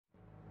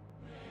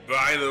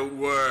By the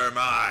worm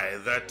eye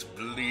that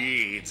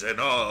bleeds in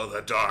all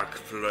the dark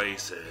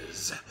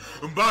places,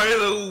 by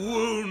the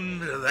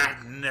wound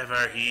that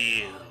never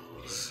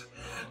heals,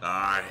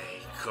 I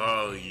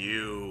call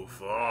you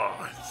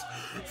forth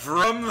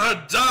from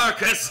the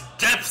darkest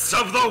depths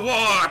of the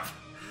warp.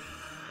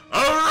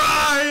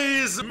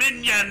 Arise,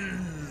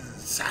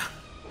 minions!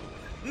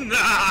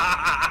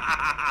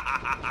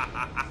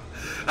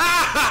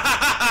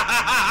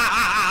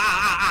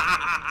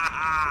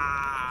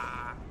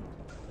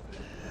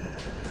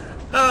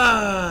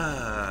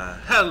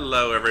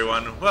 Hello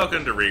everyone,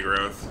 welcome to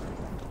Regrowth.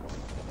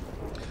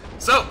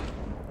 So,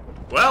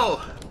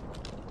 well,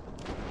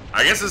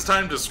 I guess it's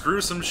time to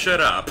screw some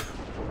shit up.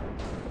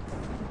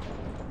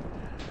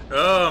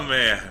 Oh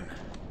man,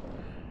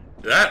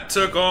 that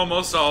took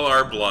almost all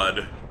our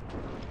blood.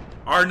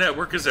 Our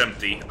network is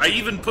empty. I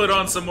even put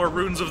on some more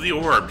runes of the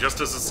orb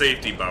just as a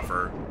safety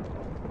buffer.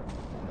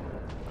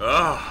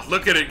 Oh,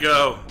 look at it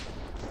go.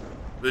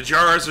 The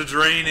jars are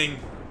draining.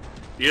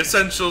 The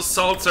essential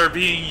salts are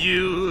being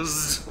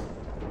used.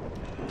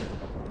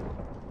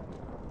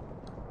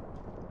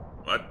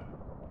 What?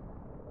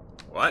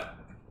 What?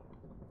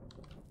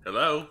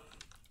 Hello?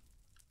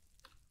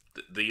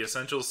 The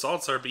essential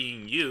salts are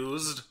being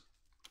used.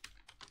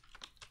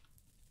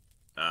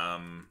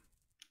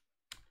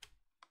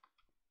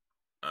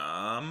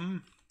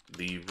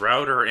 The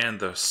router and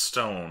the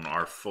stone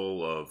are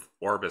full of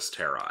Orbis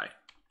Terrae.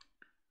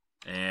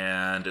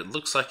 And it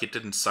looks like it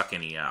didn't suck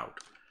any out.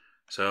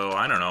 So,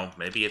 I don't know,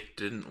 maybe it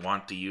didn't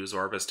want to use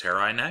Orbis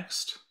Terrae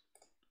next?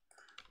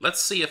 Let's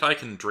see if I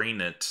can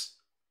drain it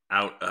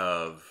out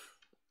of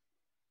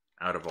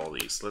all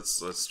these.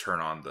 Let's turn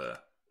on the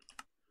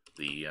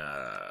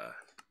yeah.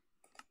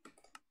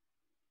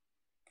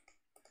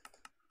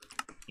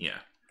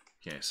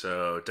 Okay,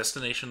 so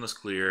destination was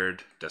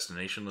cleared,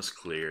 destination was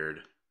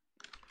cleared.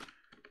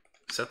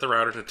 Set the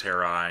router to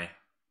Terrae.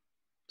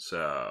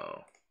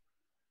 So,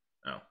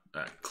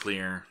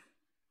 clear,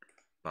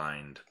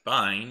 bind.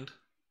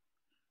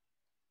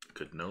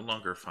 Could no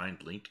longer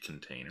find linked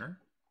container.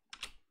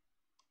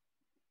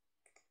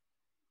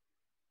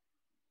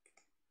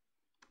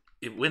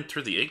 It went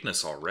through the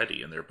Ignis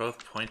already, and they're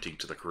both pointing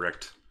to the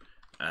correct...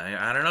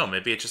 I don't know,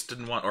 maybe it just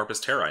didn't want Orbis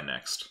Terrae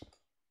next.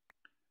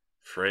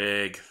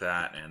 Frig,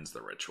 that ends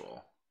the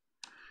ritual.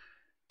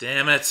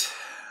 Damn it.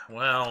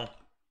 Well...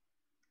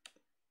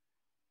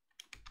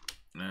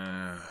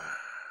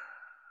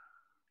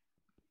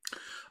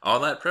 all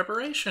that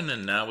preparation,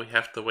 and now we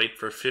have to wait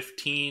for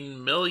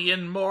 15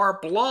 million more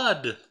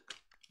blood.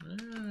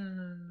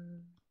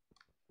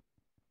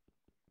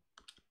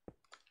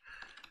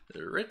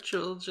 The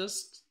ritual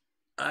just...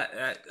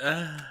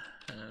 oh,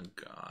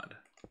 God.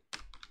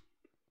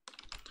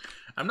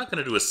 I'm not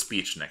going to do a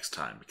speech next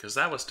time, because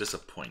that was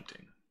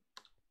disappointing.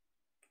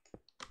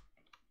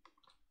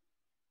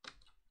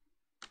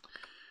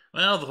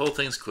 Well, the whole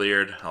thing's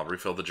cleared. I'll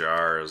refill the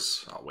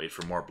jars. I'll wait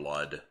for more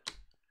blood.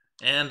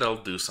 And I'll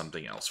do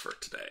something else for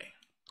today.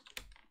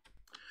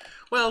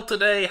 Well,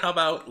 today, how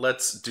about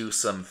let's do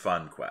some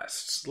fun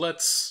quests.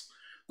 Let's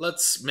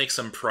make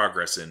some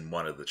progress in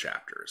one of the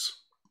chapters.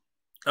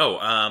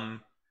 Oh,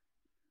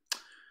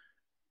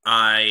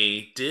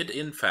 I did,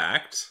 in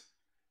fact,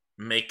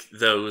 make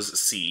those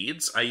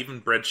seeds. I even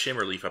bred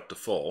Shimmerleaf up to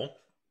full.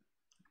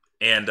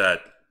 And,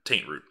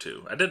 Taintroot,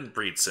 too. I didn't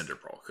breed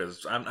Cinderpearl,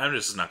 because I'm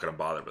just not going to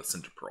bother with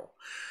Cinderpearl.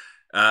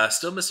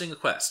 Still missing a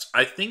quest.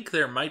 I think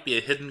there might be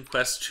a hidden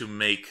quest to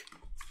make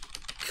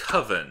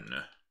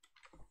Coven.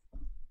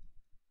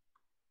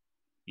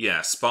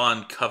 Yeah,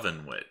 spawn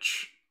Coven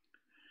Witch.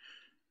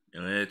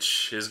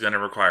 Which is going to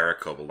require a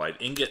Koboldite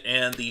ingot,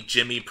 and the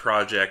Jimmy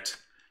project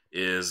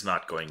is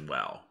not going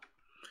well.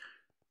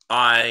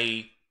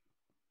 I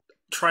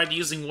tried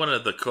using one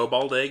of the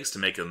Cobalt eggs to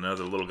make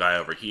another little guy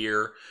over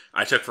here.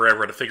 I took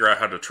forever to figure out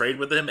how to trade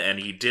with him, and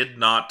he did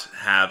not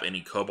have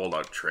any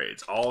Cobalt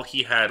trades. All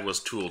he had was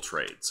tool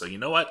trade. So you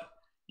know what?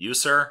 You,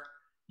 sir,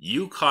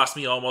 you cost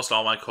me almost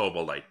all my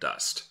Cobaltite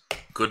dust.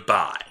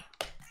 Goodbye.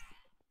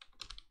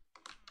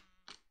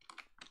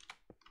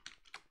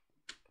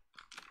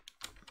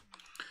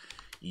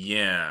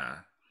 Yeah.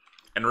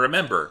 And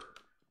remember,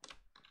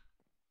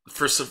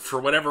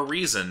 for whatever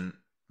reason,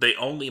 they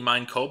only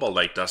mine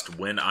Cobaltite dust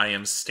when I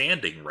am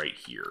standing right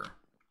here.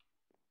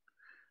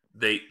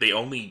 They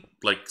only,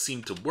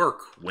 seem to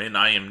work when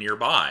I am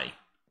nearby.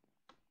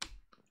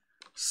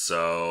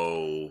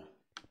 So,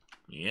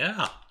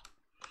 yeah.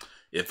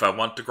 If I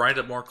want to grind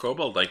up more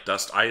Cobaltite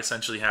dust, I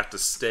essentially have to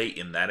stay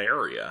in that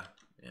area.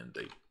 And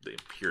they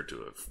appear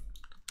to have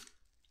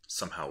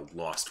somehow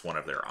lost one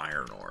of their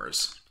iron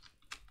ores.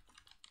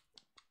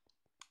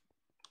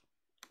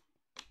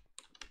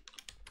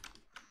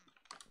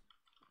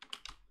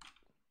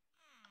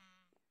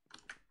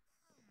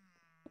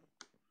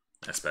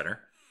 That's better.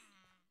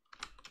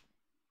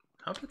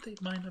 How did they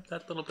mine up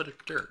that little bit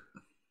of dirt?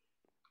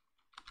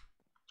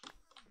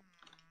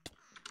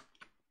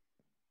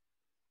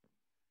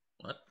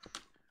 What?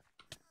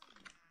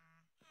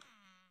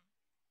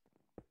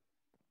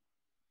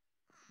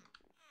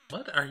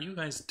 What are you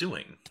guys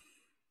doing?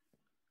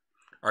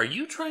 Are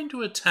you trying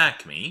to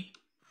attack me?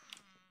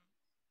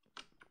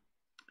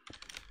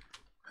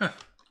 Huh.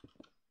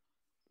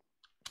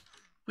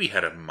 We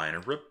had a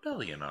minor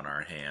rebellion on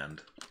our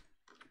hand.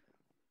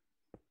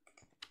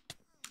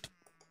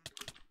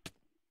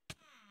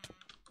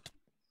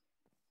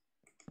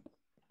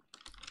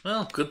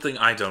 Well, good thing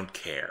I don't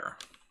care.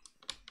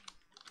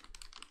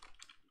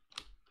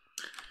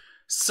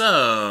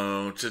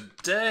 So,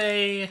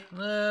 today,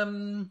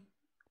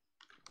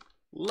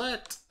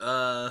 let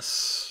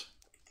us...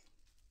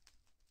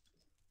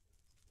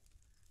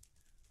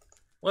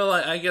 Well,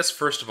 I guess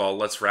first of all,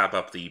 let's wrap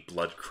up the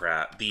blood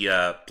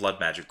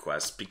magic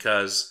quests,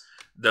 because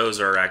those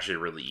are actually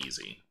really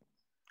easy.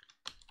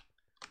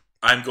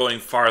 I'm going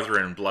farther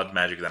in blood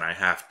magic than I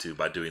have to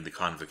by doing the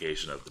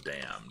Convocation of the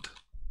Damned.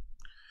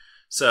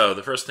 So,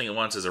 the first thing it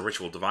wants is a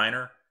Ritual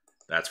Diviner.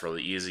 That's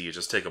really easy. You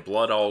just take a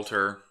blood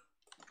altar,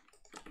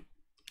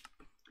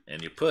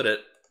 and you put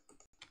it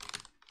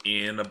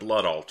in a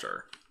blood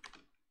altar.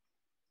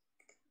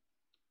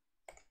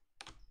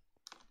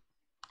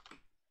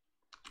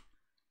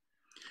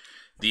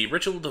 The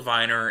Ritual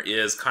Diviner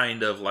is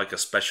kind of like a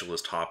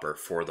specialist hopper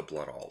for the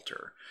blood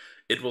altar.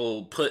 It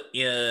will put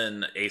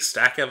in a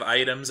stack of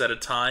items at a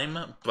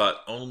time,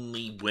 but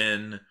only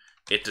when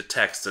it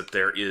detects that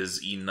there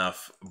is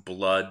enough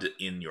blood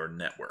in your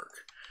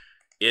network.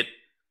 It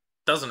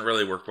doesn't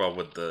really work well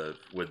with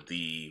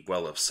the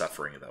Well of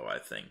Suffering, though, I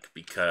think,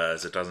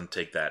 because it doesn't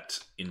take that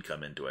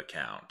income into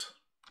account.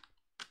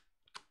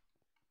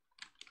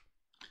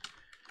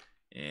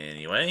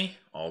 Anyway,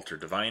 Altar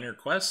Diviner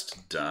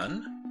quest,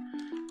 done.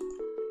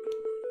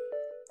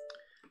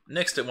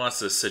 Next it wants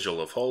the Sigil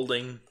of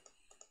Holding.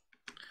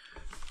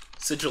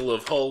 Sigil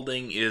of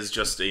Holding is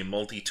just a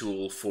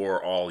multi-tool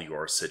for all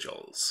your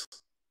sigils.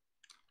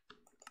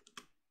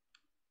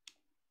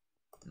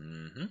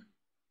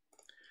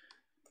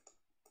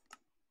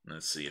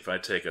 Let's see, if I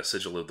take a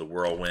Sigil of the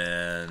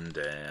Whirlwind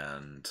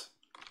and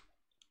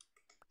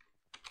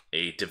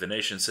a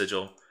Divination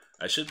Sigil,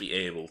 I should be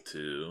able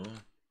to...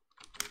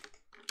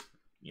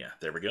 Yeah,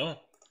 there we go.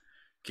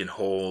 Can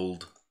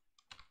hold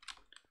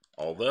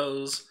all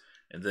those.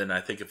 And then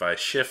I think if I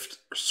shift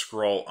or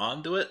scroll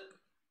onto it...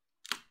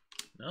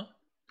 No?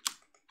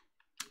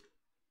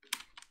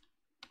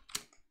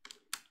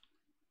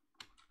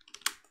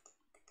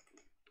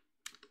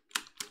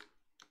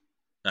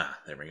 Ah,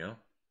 there we go.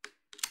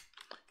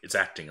 It's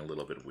acting a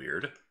little bit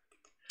weird.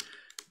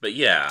 But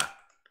yeah,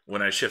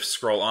 when I shift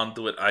scroll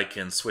onto it, I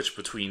can switch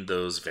between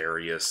those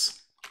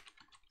various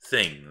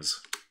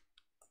things.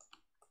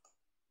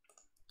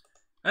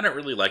 I don't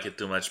really like it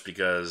too much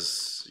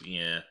because,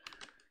 yeah,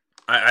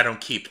 I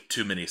don't keep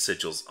too many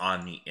sigils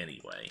on me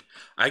anyway.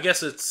 I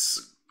guess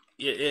it's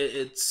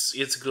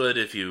good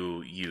if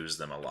you use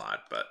them a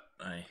lot, but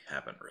I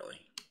haven't really.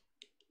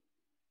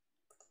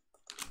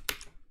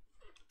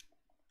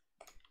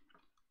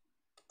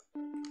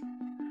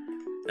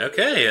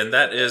 Okay, and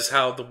that is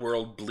how the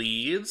world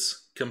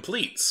bleeds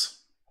completes.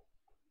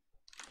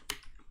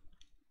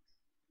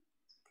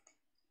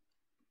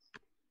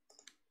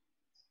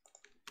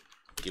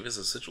 Give us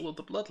a sigil of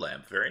the blood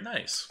lamp. Very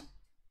nice.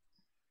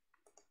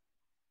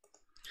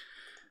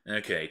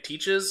 Okay,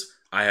 teaches.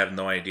 I have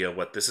no idea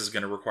what this is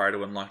going to require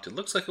to unlock. It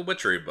looks like a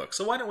witchery book,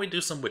 so why don't we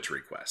do some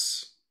witchery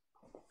quests?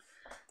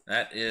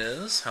 That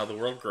is how the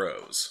world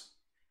grows.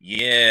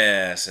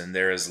 Yes, and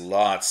there is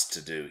lots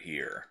to do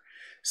here.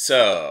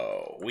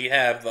 So, we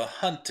have the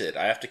hunted.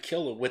 I have to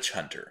kill a witch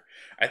hunter.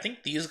 I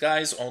think these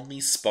guys only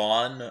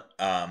spawn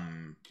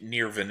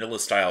near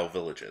vanilla-style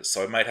villages,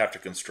 so I might have to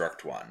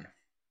construct one.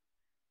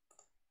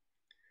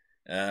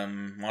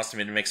 Wants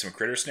me to make some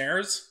critter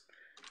snares?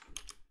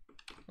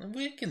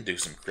 We can do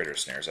some critter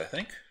snares, I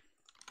think.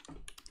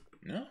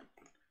 No?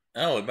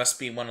 Oh, it must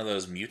be one of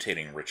those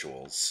mutating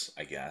rituals,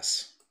 I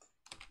guess.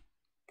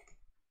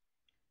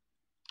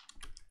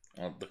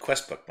 Well, the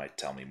quest book might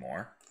tell me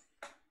more.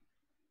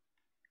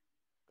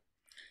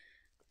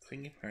 To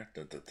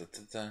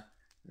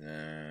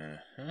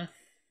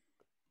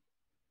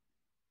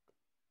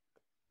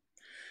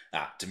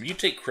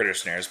mutate critter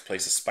snares,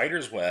 place a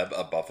spider's web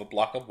above a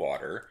block of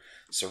water,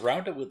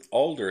 surround it with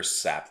alder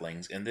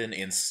saplings, and then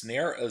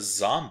ensnare a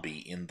zombie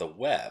in the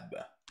web.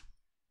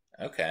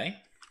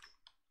 Okay.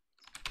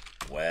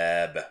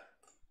 Web.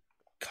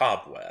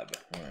 Cobweb.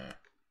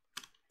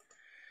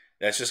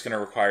 That's just going to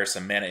require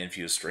some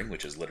mana-infused string,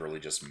 which is literally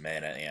just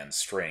mana and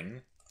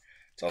string.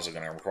 It's also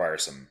going to require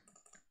some,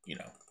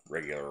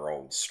 regular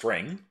old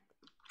string.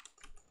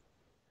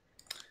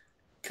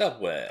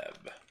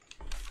 Cobweb.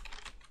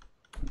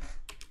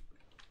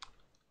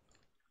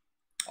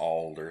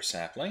 Alder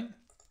sapling.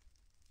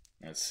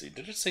 Let's see,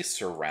 did it say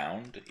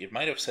surround? It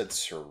might have said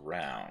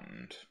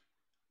surround.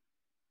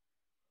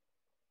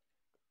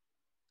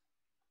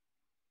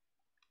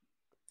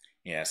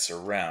 Yeah,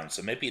 surround.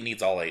 So maybe it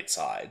needs all 8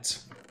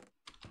 sides.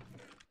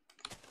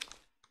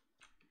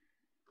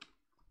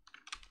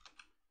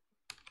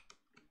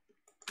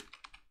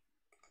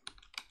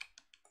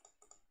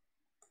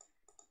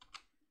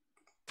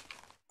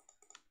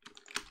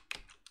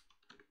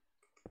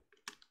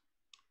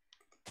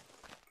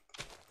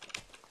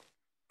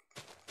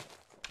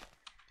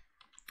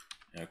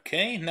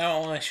 Okay, now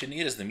all I should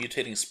need is the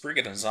mutating sprig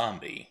and a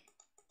zombie.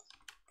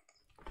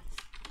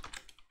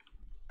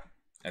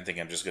 I think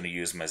I'm just going to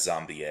use my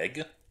zombie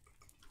egg.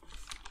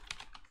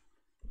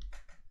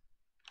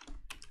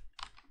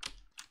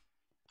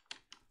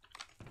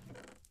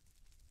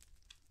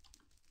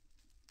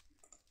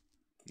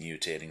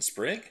 Mutating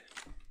sprig.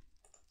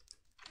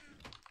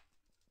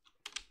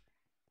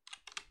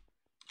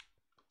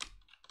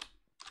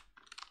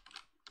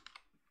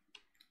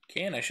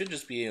 Okay, and I should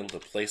just be able to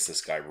place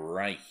this guy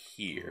right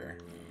here.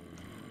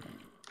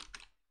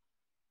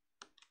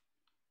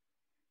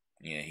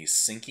 Yeah, he's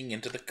sinking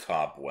into the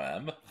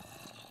cobweb.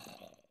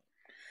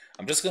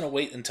 I'm just going to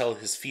wait until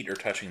his feet are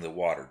touching the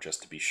water,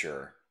 just to be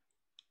sure.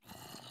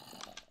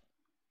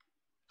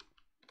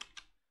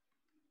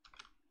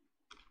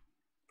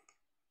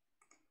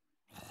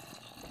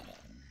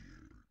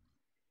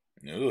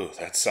 Ooh,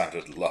 that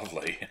sounded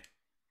lovely.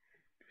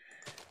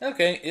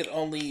 Okay,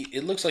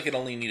 it looks like it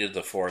only needed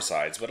the 4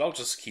 sides, but I'll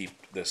just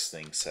keep this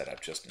thing set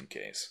up just in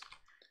case.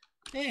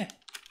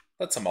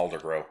 Let some alder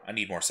grow. I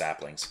need more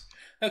saplings.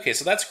 Okay,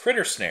 so that's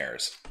critter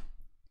snares.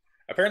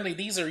 Apparently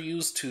these are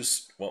used to...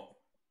 well...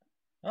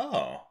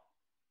 Oh.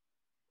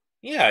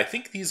 Yeah, I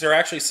think these are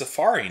actually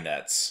safari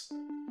nets.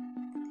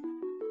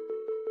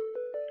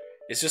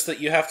 It's just that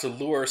you have to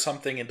lure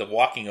something into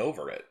walking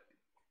over it.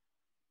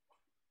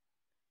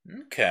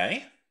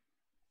 Okay.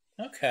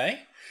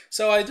 Okay.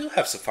 So I do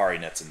have safari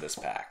nets in this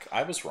pack.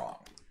 I was wrong.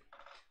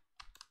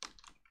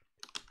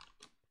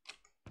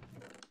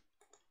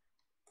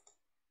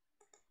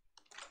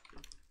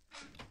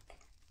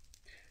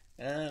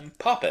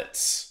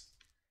 Poppets.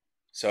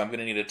 So I'm going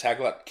to need a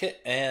taglot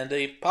kit and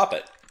a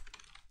poppet.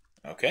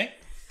 Okay.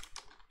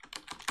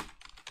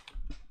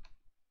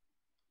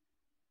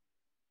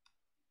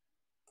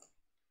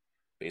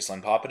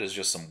 Baseline poppet is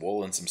just some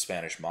wool and some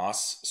Spanish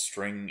moss,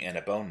 string, and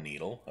a bone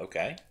needle.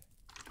 Okay.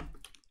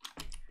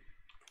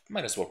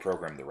 Might as well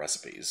program the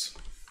recipes.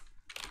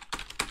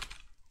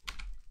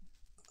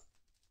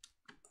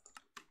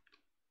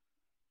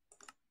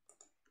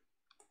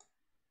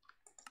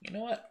 You know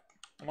what?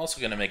 I'm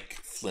also going to make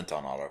flint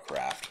on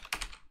autocraft.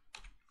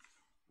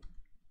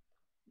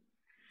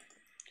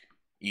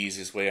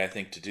 Easiest way, I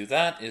think, to do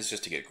that is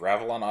just to get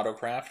gravel on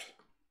autocraft.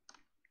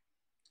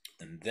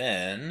 And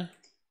then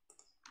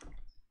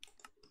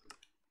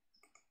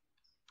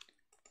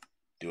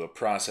do a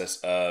process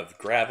of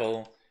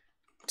gravel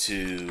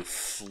to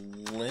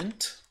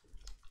flint.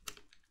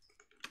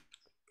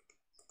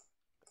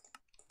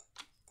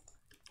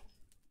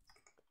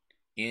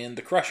 In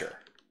the crusher.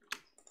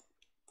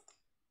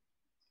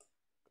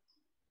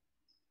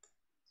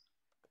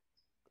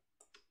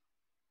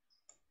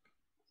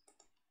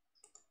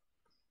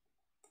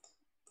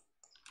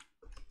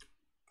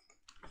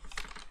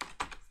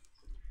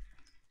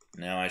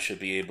 Now I should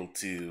be able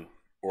to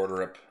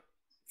order up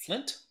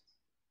flint.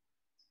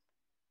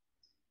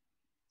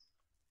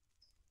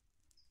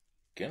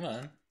 Come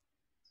on.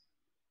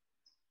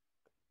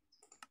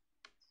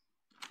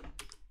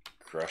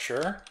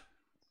 Crusher.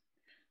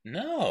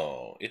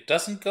 No, it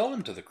doesn't go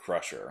into the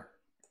crusher.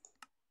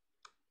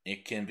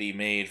 It can be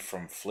made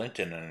from flint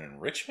in an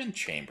enrichment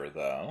chamber,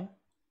 though.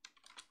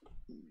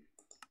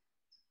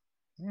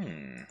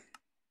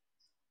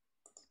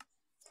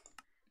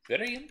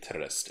 Very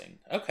interesting.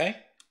 Okay.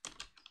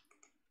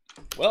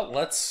 Well,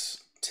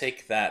 let's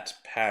take that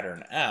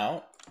pattern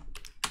out.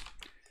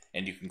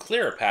 And you can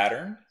clear a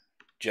pattern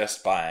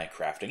just by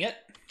crafting it.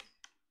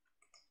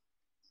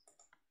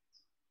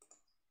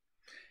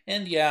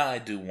 And yeah, I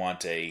do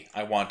want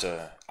I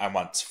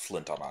want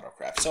flint on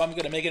autocraft, so I'm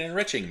going to make an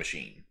enriching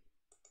machine.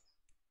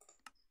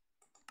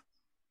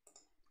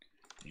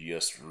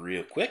 Just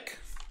real quick.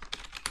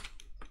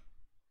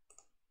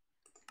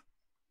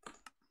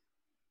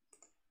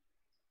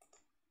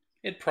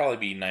 It'd probably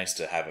be nice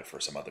to have it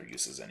for some other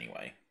uses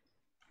anyway.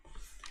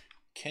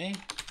 Okay.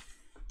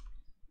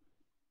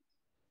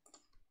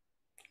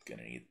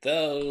 Gonna need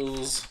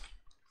those.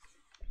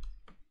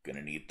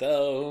 Gonna need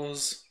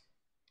those.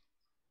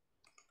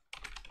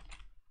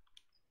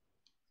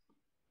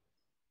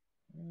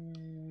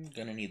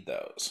 Gonna need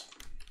those.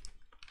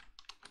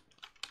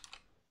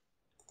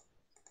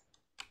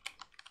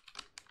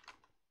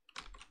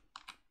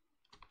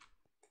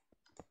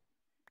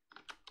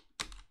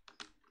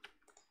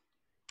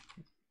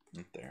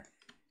 Right there.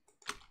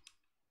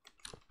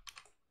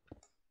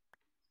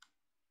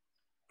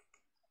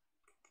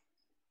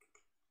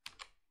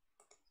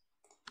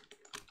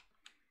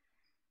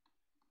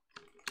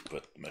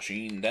 Put the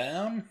machine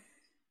down.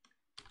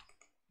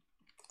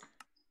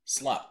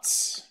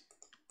 Slots.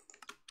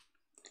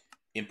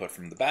 Input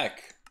from the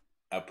back,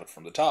 output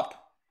from the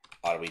top,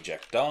 auto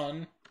eject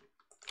on.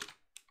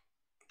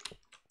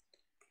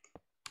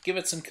 Give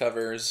it some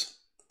covers.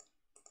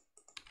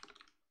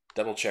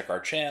 Double check our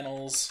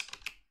channels.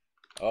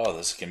 Oh,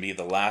 this can be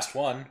the last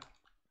one.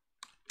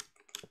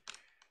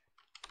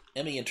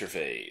 ME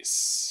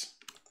interface.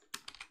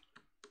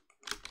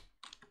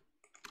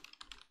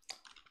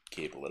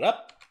 Cable it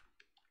up.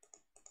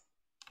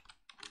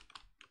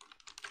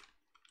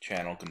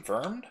 Channel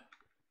confirmed.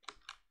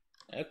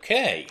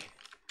 Okay.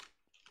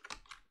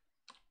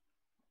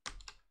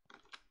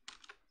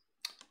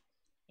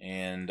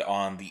 And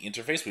on the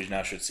interface, we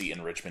now should see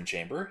enrichment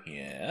chamber.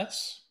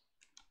 Yes.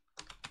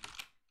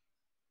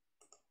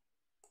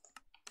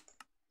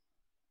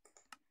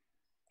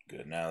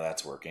 Good, now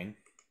that's working.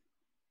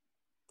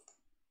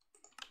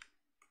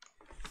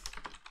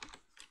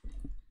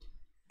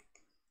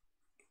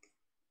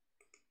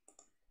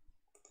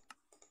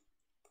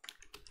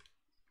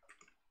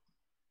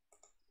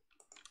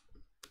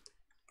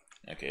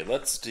 Okay,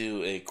 let's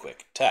do a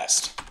quick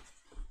test.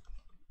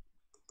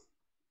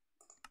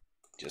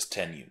 Just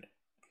 10 units.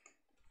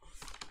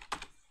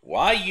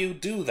 Why you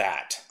do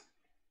that?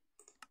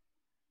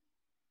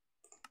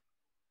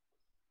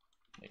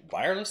 A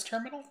wireless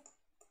terminal?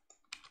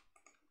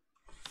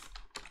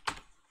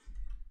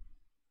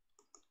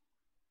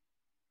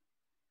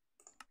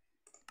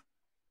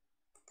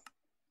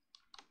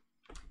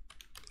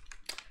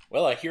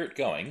 Well, I hear it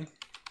going.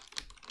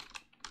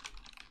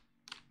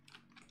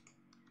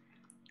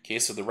 Okay,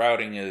 so the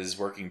routing is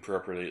working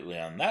appropriately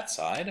on that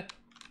side.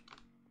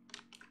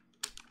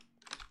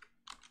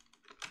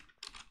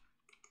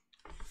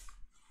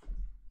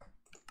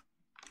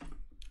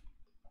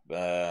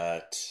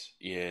 But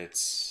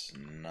it's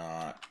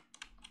not...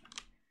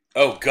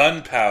 Oh,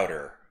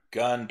 gunpowder.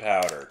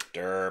 Gunpowder.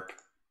 Derp.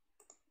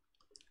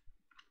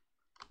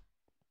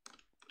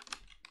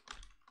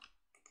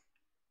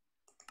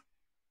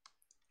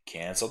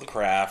 Cancel the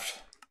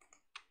craft.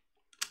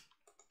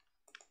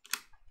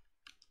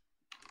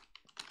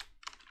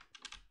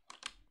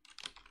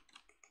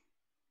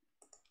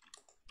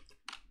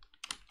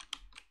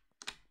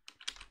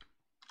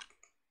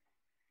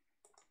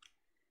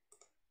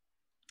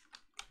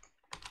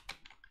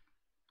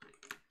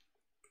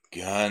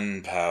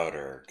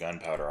 Gunpowder.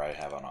 Gunpowder I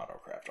have on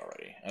autocraft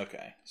already.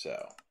 Okay,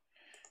 so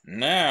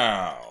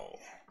now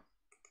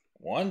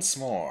once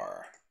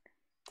more.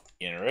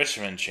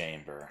 Enrichment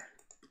chamber.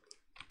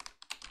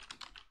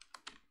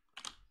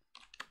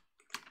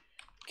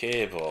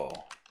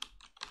 Cable.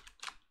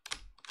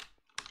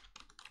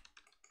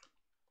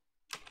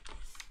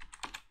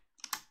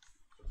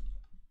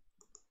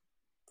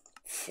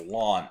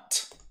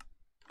 Flaunt.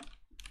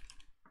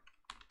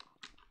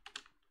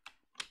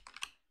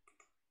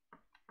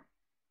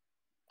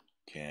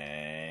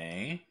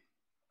 Okay.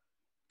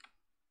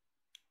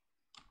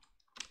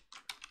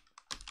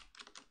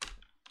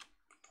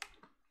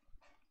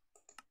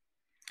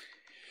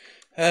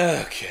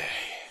 Okay.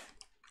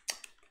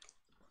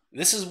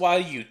 This is why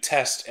you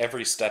test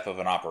every step of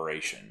an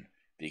operation,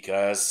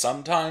 because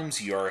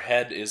sometimes your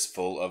head is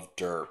full of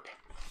derp.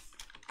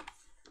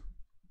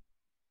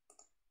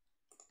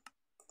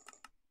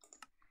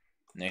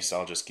 Next,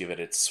 I'll just give it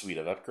its suite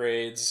of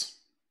upgrades.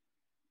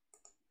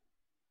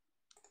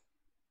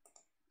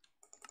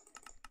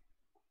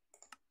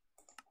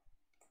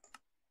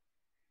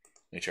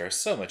 Which are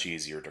so much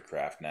easier to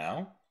craft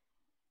now.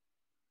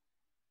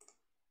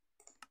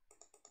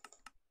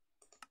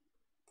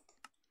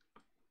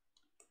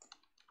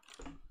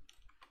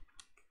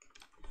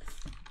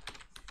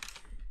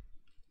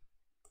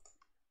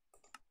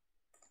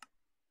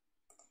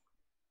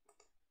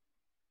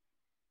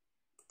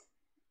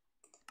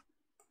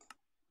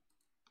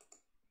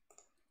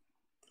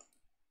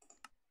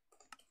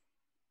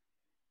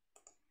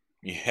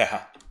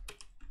 Yeah.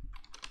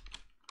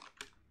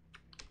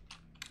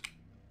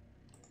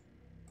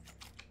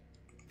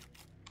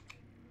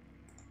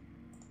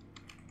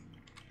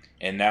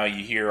 And now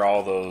you hear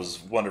all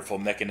those wonderful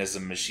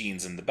mechanism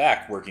machines in the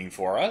back working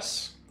for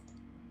us.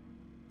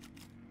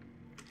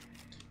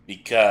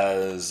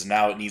 Because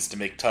now it needs to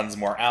make tons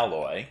more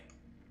alloy.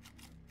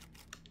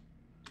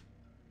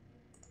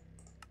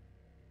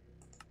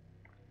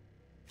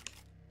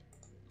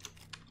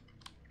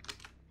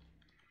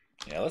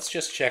 Yeah, let's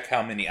just check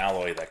how many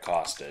alloy that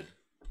costed.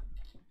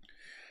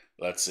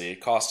 Let's see,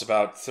 it cost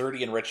about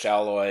 30 enriched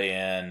alloy,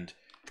 and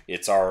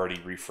it's already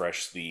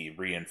refreshed the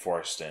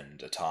reinforced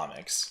and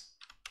atomics.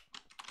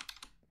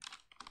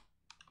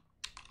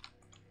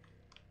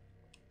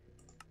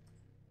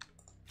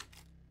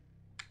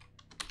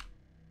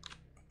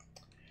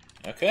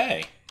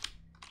 Okay.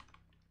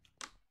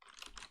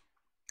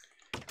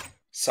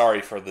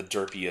 Sorry for the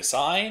derpy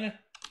aside.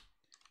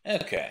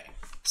 Okay,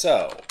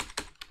 so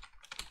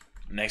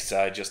next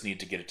I just need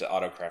to get it to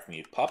autocraft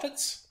me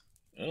puppets.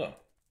 Oh.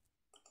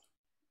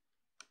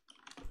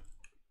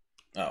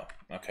 Oh,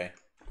 okay.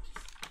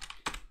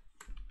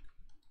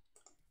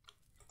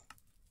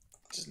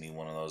 Just need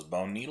one of those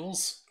bone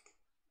needles.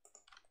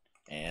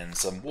 And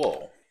some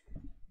wool.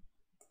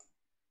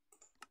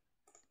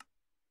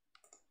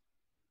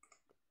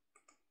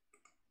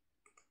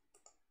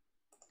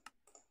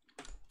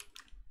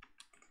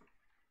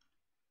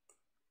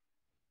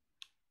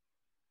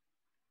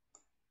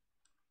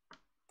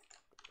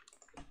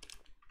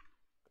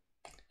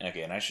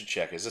 Okay, and I should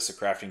check. Is this a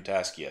crafting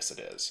task? Yes, it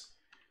is.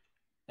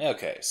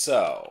 Okay,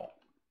 so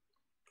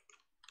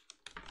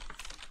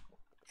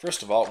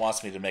first of all, it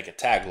wants me to make a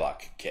tag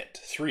lock kit.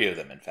 3 of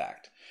them, in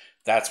fact.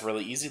 That's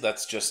really easy.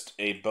 That's just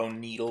a bone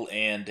needle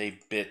and a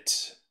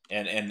bit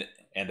and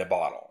a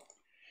bottle.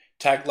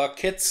 Tag lock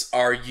kits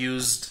are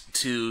used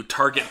to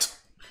target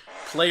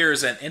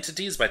players and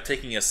entities by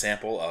taking a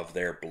sample of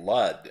their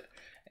blood,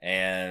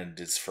 and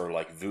it's for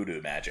like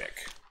voodoo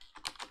magic.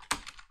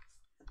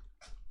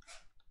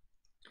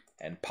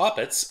 And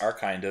poppets are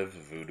kind of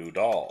voodoo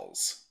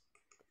dolls.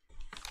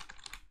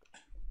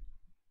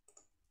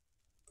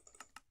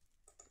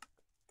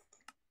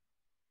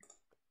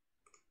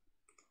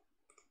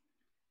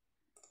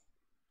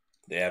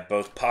 They have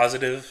both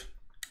positive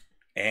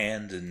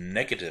and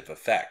negative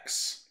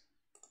effects.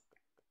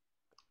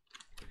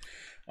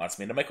 Wants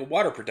me to make a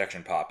water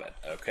protection poppet.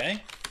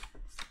 Okay.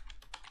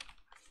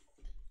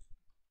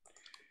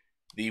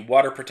 The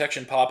water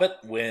protection poppet,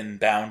 when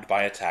bound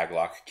by a tag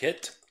lock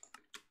kit,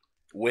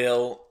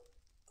 will...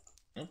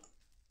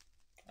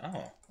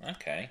 Oh,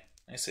 okay.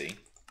 I see.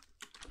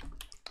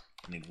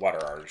 I need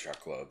water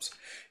artichoke globes.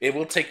 It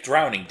will take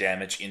drowning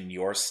damage in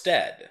your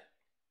stead.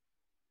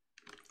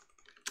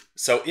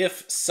 So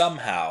if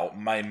somehow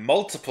my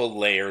multiple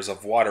layers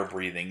of water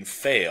breathing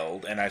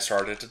failed and I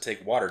started to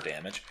take water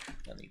damage,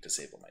 let me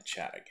disable my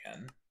chat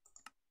again.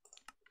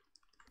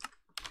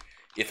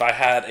 If I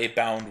had a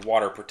bound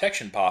water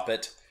protection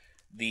poppet,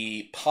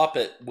 the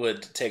poppet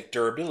would take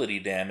durability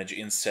damage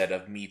instead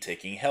of me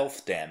taking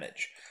health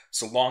damage,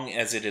 so long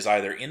as it is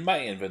either in my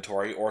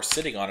inventory or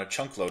sitting on a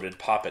chunk-loaded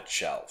poppet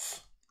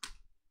shelf.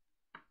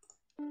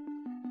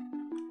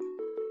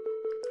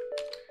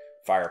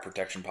 Fire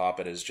protection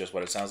poppet is just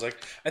what it sounds like.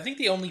 I think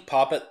the only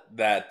poppet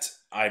that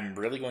I'm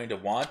really going to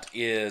want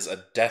is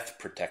a death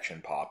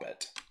protection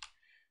poppet,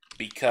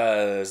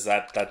 because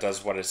that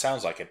does what it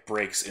sounds like. It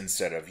breaks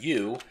instead of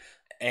you,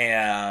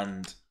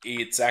 and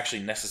it's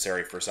actually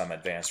necessary for some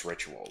advanced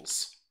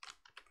rituals.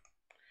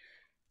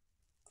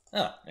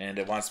 Oh, and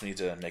it wants me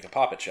to make a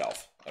poppet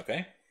shelf.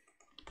 Okay.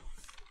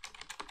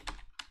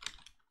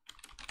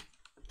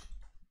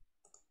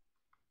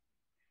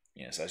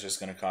 Yes, that's just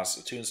going to cost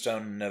a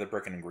tombstone, nether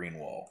brick, and green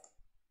wool.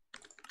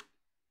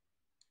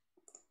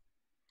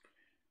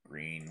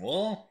 Green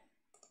wool.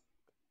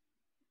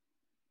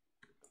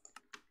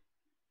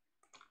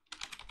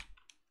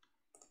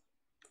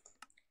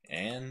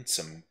 And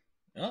some...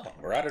 Oh,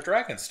 we're out of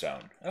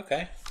dragonstone.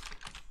 Okay.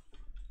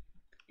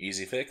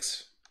 Easy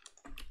fix.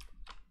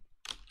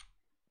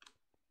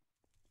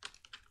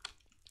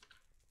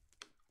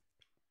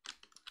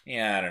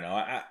 Yeah, I don't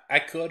know. I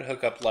could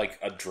hook up like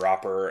a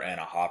dropper and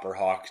a hopper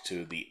hawk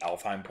to the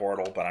Alfheim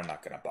portal, but I'm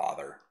not going to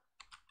bother.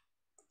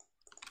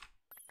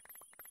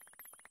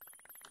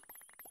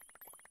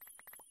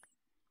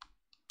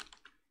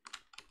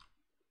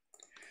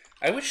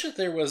 I wish that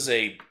there was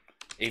a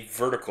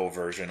vertical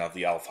version of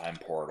the Alfheim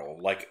portal,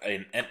 like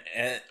an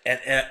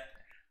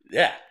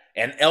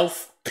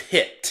elf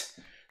pit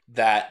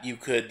that you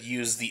could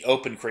use the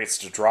open crates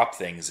to drop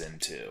things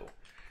into.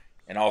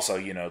 And also,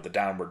 you know, the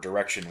downward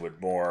direction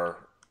would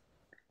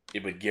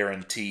it would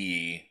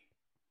guarantee,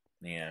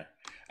 yeah.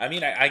 I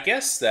mean, I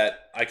guess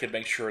that I could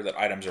make sure that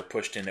items are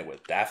pushed in it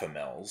with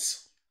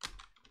daffamils.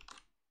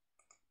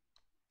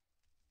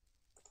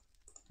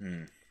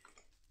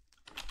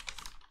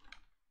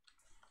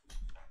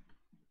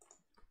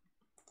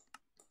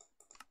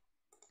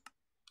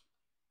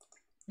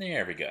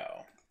 There we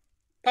go.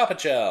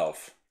 Poppet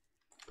shelf.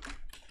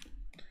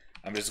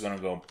 I'm just going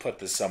to go put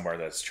this somewhere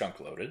that's chunk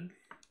loaded.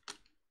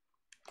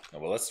 Oh,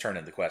 well, let's turn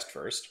in the quest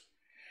first.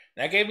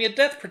 That gave me a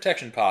death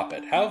protection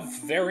poppet. How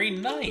very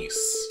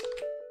nice.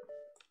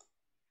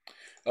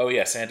 Oh,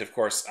 yes, and of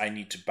course, I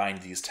need to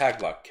bind these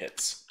tag lock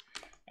kits.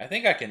 I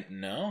think I can...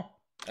 No?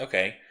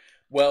 Okay.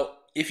 Well,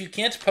 if you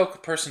can't poke a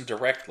person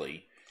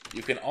directly,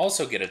 you can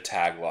also get a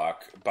tag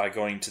lock by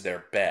going to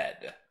their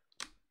bed.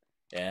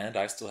 And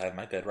I still have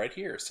my bed right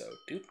here, so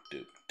doop,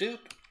 doop, doop.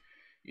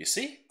 You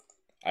see?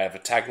 I have a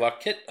tag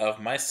lock kit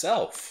of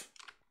myself.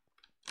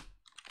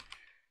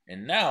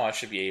 And now I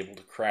should be able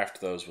to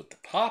craft those with the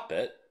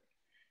poppet.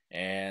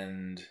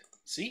 And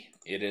see,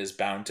 it is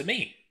bound to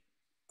me.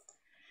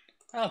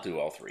 I'll do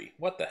all three.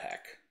 What the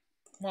heck?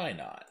 Why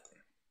not?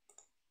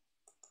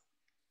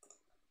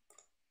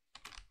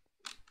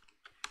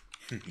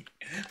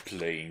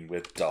 Playing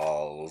with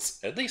dolls.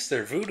 At least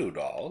they're voodoo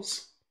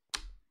dolls.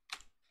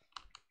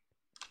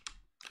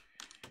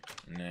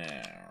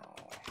 Now,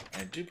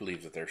 I do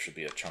believe that there should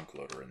be a chunk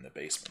loader in the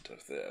basement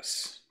of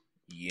this.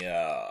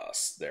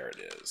 Yes, there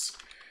it is.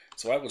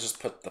 So I will just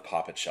put the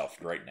poppet shelf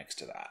right next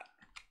to that.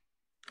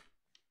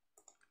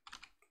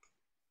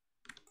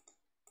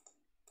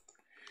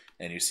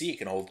 And you see it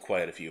can hold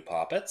quite a few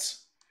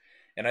poppets.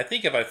 And I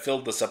think if I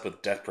filled this up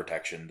with death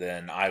protection,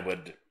 then I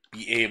would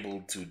be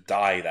able to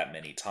die that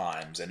many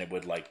times. And it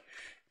would like...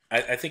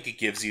 I think it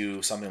gives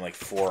you something like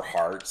 4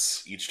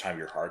 hearts each time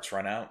your hearts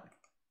run out.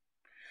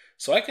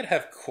 So I could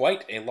have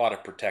quite a lot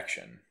of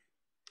protection.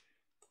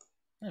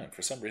 Oh,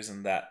 for some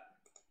reason that...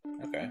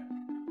 Okay.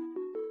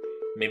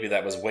 Maybe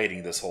that was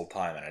waiting this whole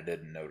time and I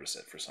didn't notice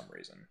it for some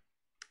reason.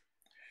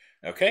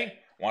 Okay,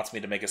 wants me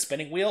to make a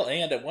spinning wheel,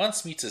 and it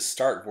wants me to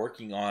start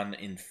working on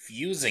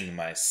infusing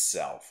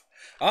myself.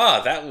 Ah,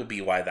 that would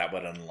be why that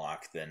would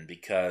unlock then,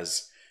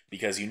 because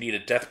because you need a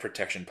death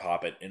protection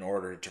poppet in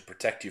order to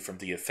protect you from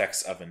the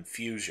effects of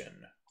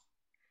infusion.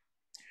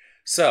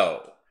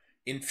 So,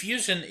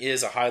 infusion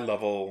is a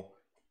high-level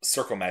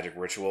circle magic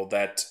ritual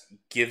that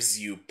gives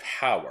you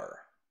power.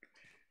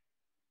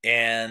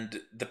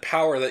 And the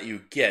power that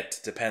you get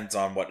depends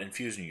on what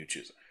infusion you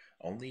choose.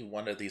 Only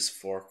one of these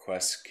 4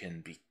 quests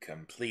can be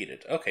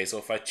completed. Okay, so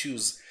if I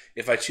choose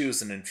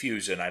an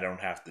infusion, I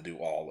don't have to do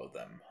all of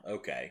them.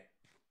 Okay.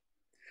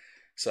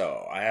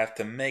 So, I have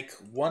to make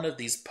one of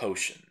these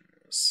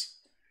potions.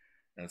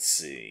 Let's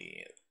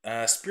see.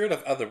 Spirit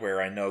of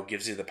Otherwhere, I know,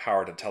 gives you the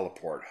power to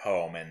teleport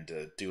home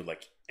and do,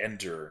 like,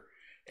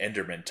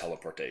 Enderman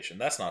teleportation.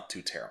 That's not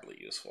too terribly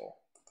useful.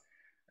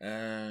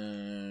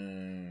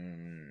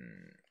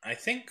 I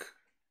think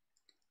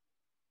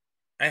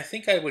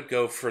I would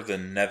go for the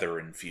Nether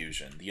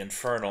Infusion, the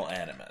Infernal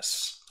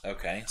Animus.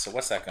 Okay, so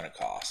what's that going to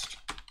cost?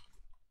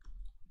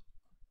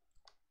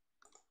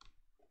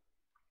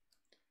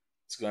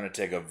 It's going to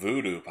take a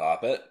Voodoo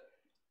Poppet,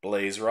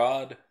 Blaze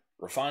Rod,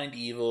 Refined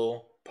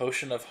Evil,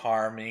 Potion of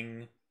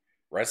Harming,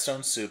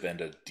 Redstone Soup,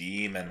 and a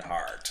Demon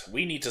Heart.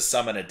 We need to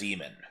summon a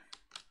demon.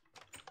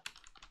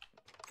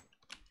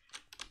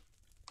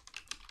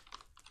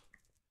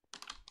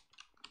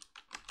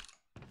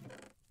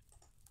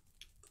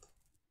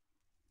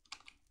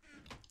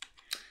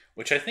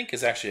 Which I think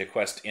is actually a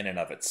quest in and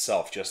of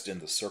itself, just in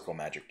the Circle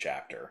Magic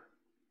chapter.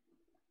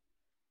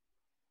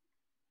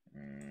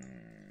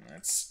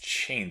 That's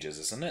changes,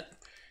 isn't it?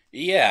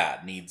 Yeah,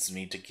 needs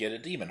me to get a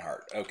Demon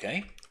Heart.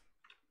 Okay.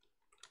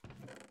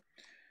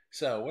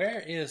 So,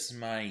 where is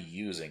my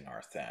using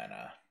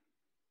Arthana?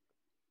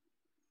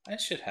 I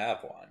should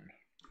have one.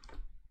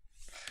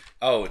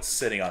 Oh, it's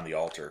sitting on the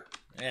altar.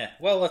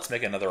 Well, let's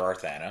make another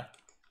Arthana.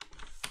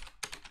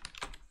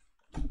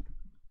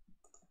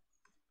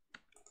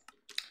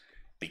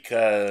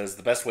 Because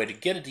the best way to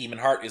get a Demon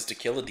Heart is to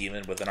kill a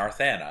demon with an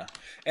Arthana.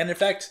 And in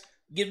fact,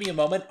 give me a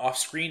moment off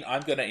screen,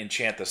 I'm going to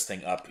enchant this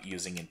thing up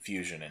using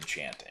Infusion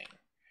Enchanting.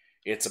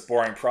 It's a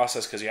boring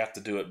process because you have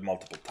to do it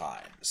multiple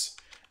times.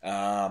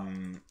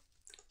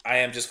 I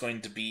am just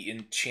going to be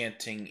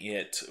enchanting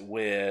it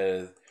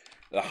with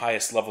the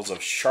highest levels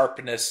of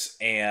Sharpness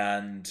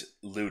and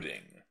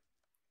Looting,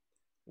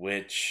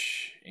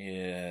 which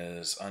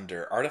is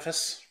under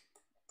Artifice.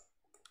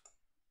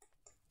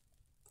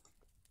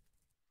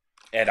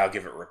 And I'll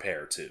give it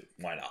Repair, too.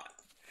 Why not?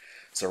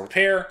 So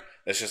Repair,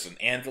 that's just an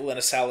Anvil and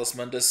a Salus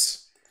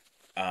Mundus.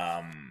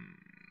 Fire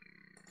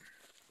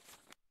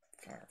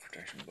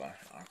Protection,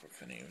 Black,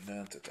 Aquafini.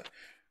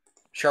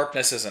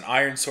 Sharpness is an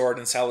Iron Sword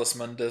and Salus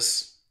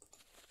Mundus.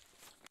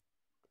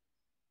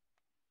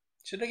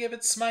 Should I give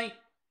it Smite?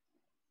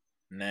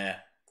 Nah.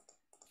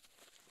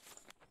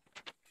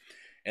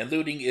 And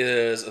Looting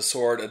is a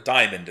sword, a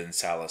Diamond and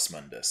Salus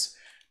Mundus.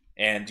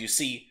 And you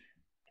see,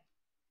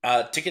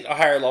 to get a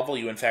higher level,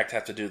 you in fact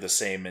have to do the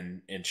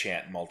same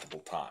enchant multiple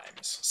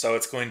times. So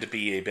it's going to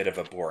be a bit of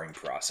a boring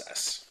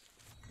process.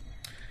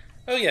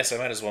 Oh yes, I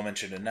might as well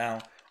mention it now.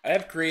 I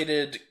have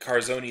created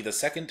Carzoni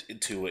II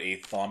into a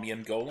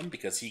Thaumian Golem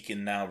because he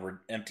can now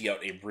empty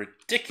out a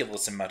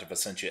ridiculous amount of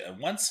Essentia at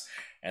once,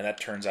 and that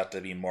turns out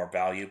to be more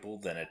valuable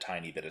than a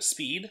tiny bit of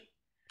speed.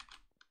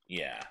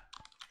 Yeah.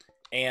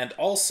 And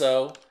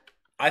also,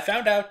 I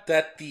found out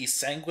that the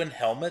Sanguine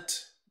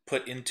Helmet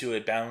put into a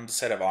bound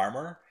set of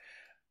armor,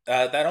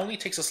 that only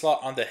takes a slot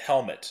on the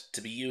helmet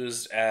to be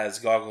used as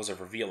Goggles of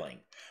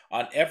Revealing.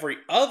 On every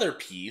other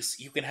piece,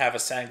 you can have a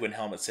Sanguine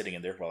Helmet sitting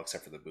in there, well,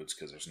 except for the boots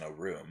because there's no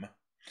room.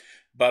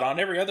 But on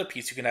every other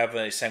piece, you can have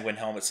a Sanguine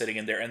Helmet sitting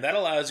in there, and that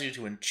allows you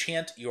to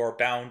enchant your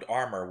bound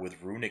armor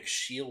with Runic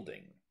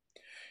Shielding.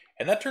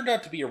 And that turned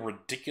out to be a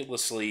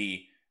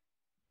ridiculously...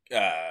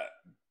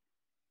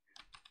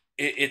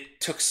 It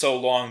took so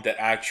long that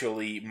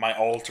actually my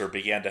altar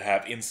began to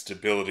have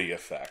instability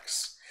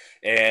effects.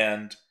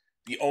 And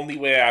the only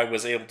way I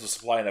was able to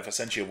supply enough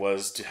Essentia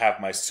was to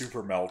have my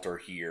Super Melter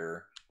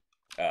here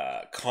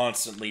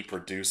constantly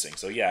producing.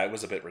 So yeah, it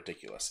was a bit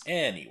ridiculous.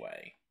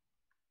 Anyway.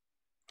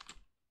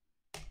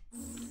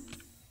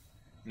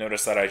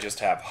 Notice that I just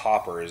have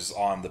hoppers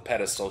on the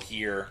pedestal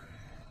here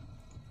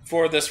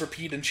for this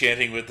repeat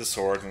enchanting with the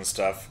swords and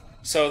stuff,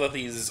 so that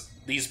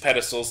these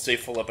pedestals stay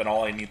full up and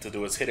all I need to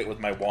do is hit it with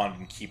my wand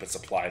and keep it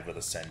supplied with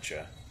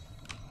Essentia.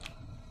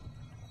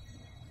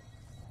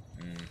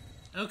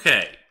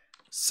 Okay,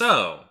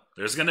 so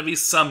there's going to be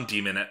some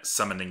demon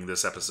summoning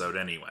this episode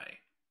anyway.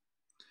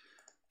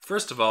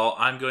 First of all,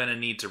 I'm going to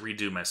need to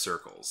redo my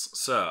circles,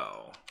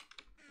 so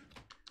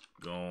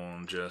go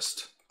and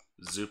just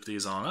zoop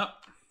these on up.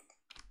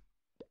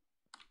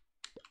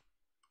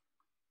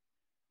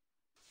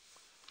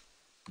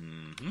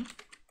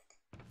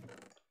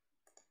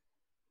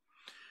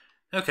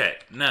 Okay,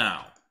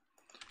 now,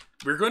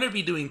 we're going to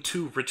be doing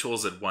 2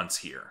 rituals at once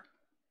here.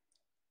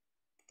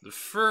 The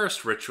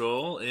first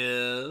ritual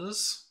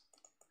is...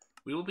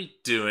 we will be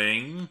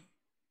doing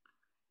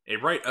a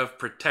Rite of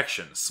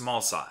Protection,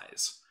 small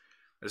size.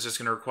 It's just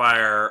going to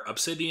require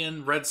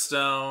obsidian,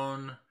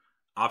 redstone,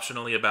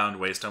 optionally a bound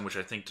waystone, which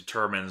I think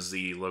determines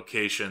the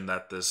location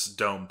that this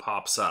dome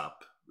pops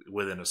up.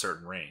 within a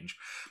certain range.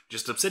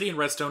 Just obsidian,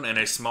 redstone, and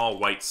a small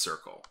white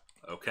circle.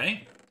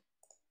 Okay?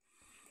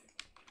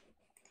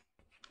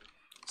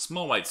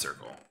 Small white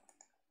circle.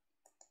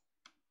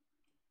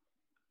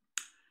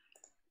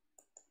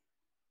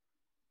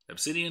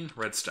 Obsidian,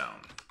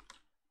 redstone.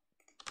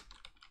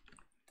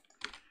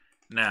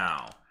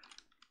 Now,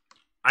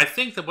 I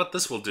think that what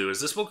this will do is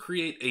this will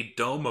create a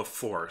dome of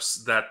force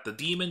that the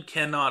demon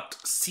cannot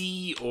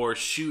see or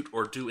shoot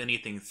or do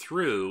anything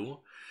through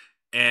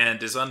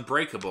and is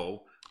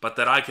unbreakable, but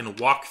that I can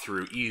walk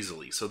through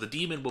easily. So the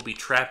demon will be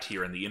trapped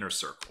here in the inner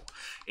circle.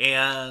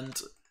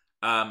 And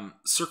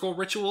circle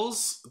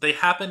rituals, they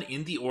happen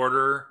in the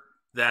order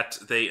that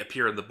they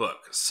appear in the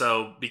book.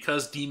 So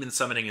because demon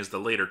summoning is the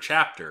later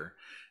chapter,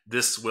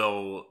 this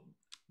rite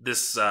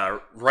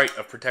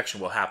of protection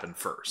will happen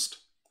first.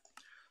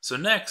 So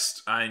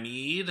next, I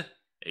need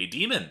a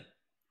demon.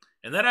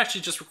 And that actually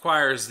just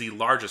requires the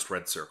largest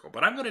red circle.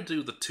 But I'm going to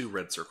do the 2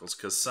 red circles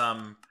because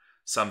some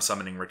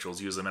summoning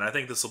rituals use them. And I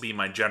think this will be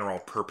my general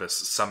purpose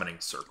summoning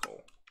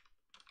circle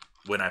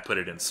when I put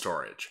it in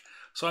storage.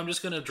 So I'm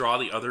just going to draw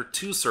the other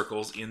 2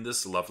 circles in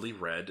this lovely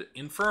red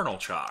infernal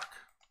chalk.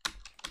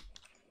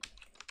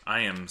 I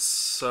am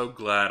so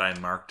glad I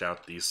marked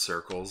out these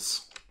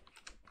circles.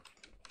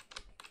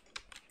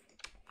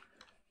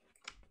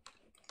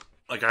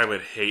 Like, I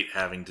would hate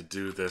having to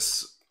do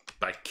this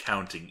by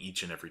counting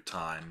each and every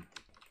time.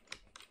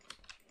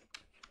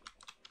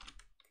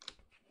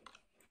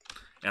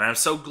 And I'm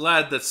so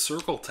glad that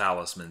circle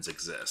talismans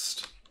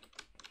exist.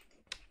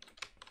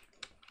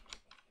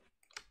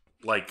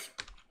 Like,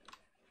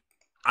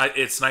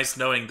 it's nice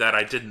knowing that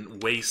I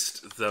didn't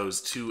waste those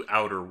 2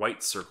 outer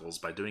white circles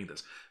by doing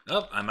this.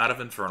 Oh, I'm out of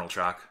infernal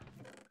chalk.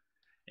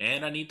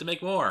 And I need to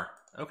make more.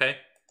 Okay.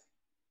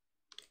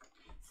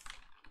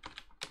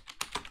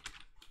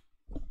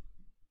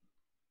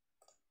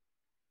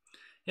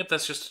 Yep,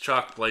 that's just a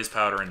chalk, blaze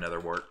powder, and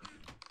netherwort.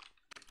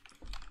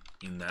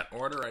 In that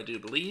order, I do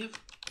believe.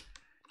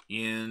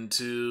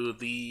 Into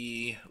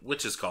the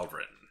Witch's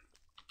Cauldron.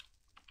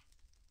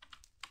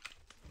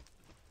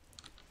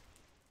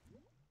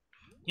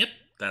 Yep,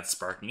 that's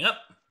sparking up.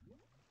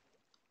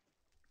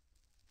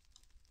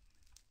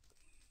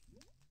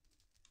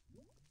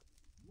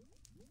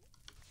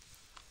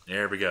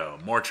 There we go,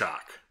 more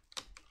chalk.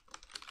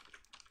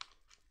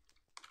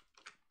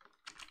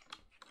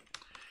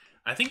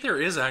 I think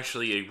there is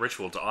actually a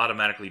ritual to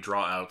automatically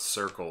draw out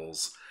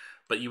circles,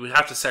 but you would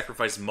have to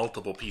sacrifice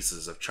multiple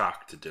pieces of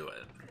chalk to do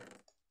it.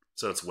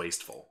 So it's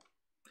wasteful.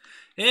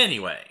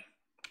 Anyway,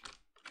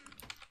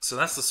 so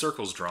that's the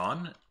circles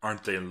drawn.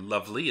 Aren't they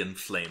lovely and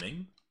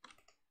flaming?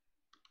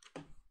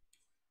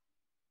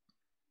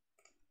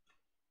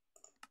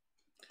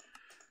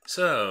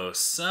 So,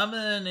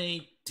 summon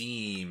a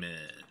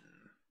demon.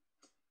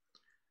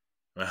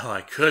 Well,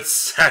 I could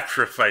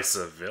sacrifice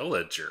a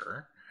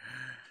villager.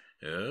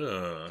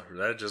 Oh,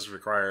 that'd just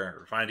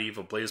require find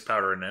evil, blaze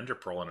powder, and ender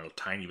pearl, and a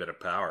tiny bit of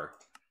power.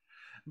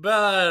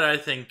 But I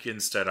think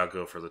instead I'll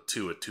go for the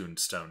 2 attuned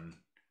stone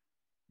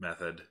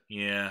method.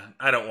 Yeah,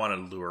 I don't want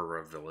to lure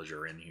a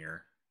villager in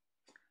here.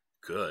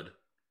 Good.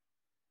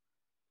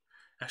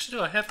 Actually,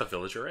 do I have a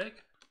villager egg?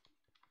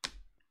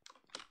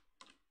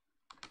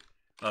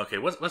 Okay,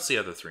 what's the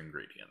other 3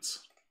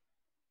 ingredients?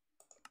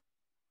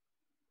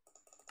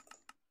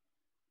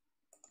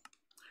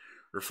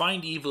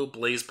 Refined evil,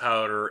 blaze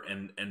powder,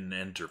 and an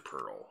ender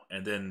pearl.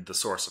 And then the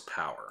source of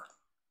power.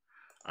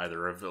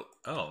 Either a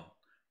oh,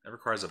 that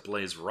requires a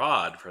blaze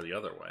rod for the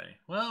other way.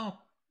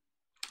 Well,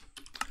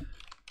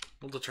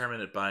 we'll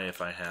determine it by if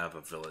I have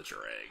a villager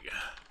egg.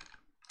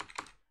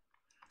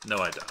 No,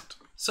 I don't.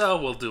 So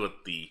we'll do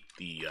it the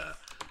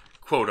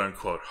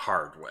quote-unquote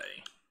hard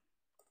way.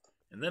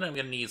 And then I'm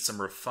going to need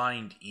some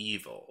refined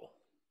evil,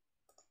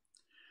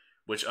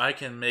 which I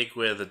can make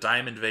with a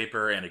diamond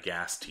vapor and a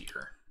gas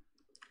tear.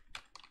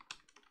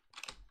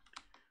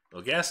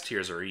 Well, gas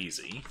tears are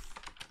easy.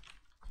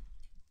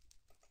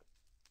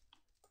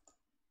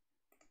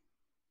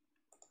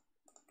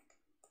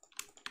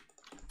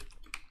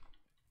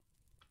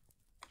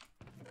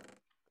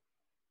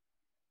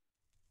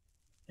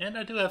 And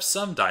I do have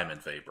some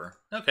diamond vapor.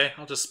 Okay,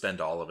 I'll just spend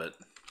all of it.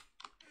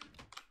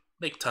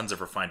 Make tons of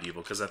refined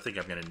evil, because I think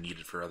I'm going to need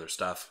it for other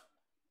stuff.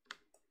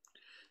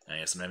 And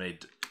yes, and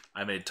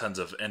I made tons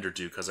of ender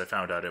dew, because I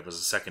found out it was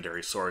a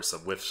secondary source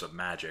of whiffs of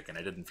magic, and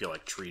I didn't feel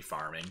like tree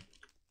farming.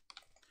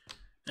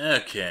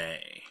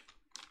 Okay.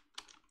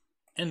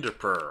 Ender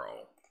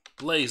pearl.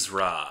 Blaze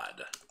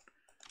rod.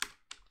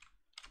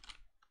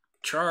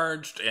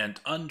 Charged and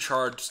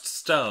uncharged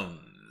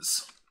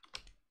stones.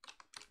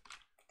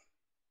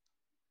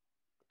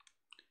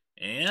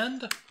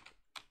 And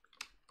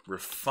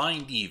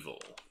refined evil.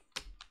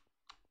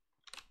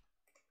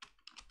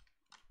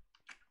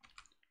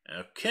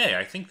 Okay,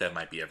 I think that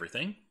might be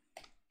everything.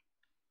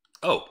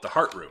 Oh, the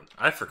heart rune.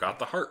 I forgot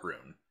the heart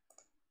rune.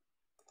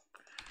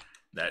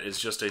 That is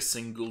just a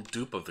single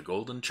dupe of the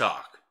golden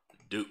chalk.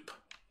 Dupe.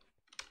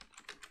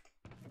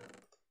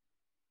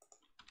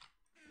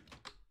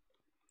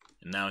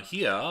 And now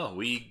here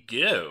we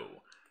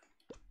go.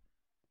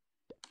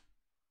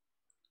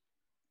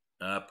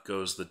 Up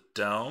goes the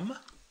dome.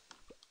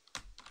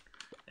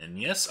 And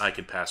yes, I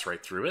can pass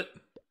right through it.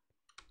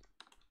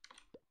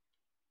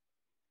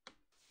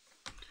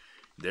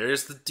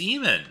 There's the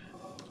demon.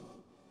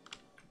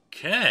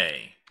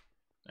 Okay.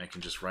 I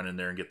can just run in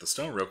there and get the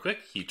stone real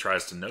quick. He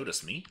tries to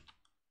notice me.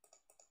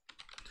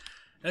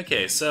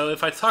 Okay, so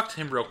if I talk to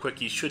him real quick,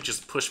 he should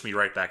just push me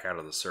right back out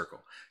of the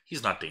circle.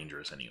 He's not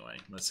dangerous anyway.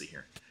 Let's see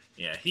here.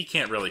 Yeah, he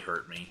can't really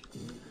hurt me.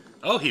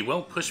 Oh, he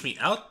won't push me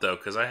out, though,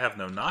 because I have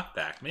no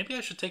knockback. Maybe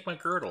I should take my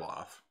girdle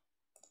off.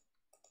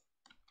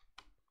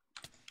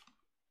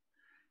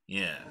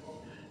 Yeah.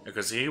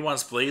 Because he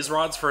wants blaze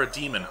rods for a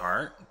demon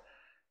heart.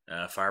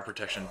 Fire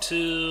protection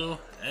 2.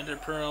 Ender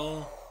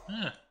pearl.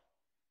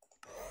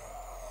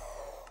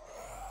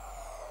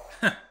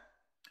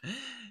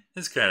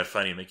 It's kind of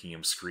funny making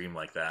him scream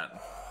like that.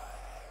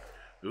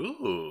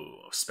 Ooh,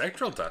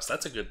 spectral dust.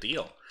 That's a good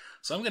deal.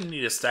 So I'm going to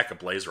need a stack of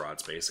blaze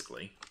rods,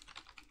 basically.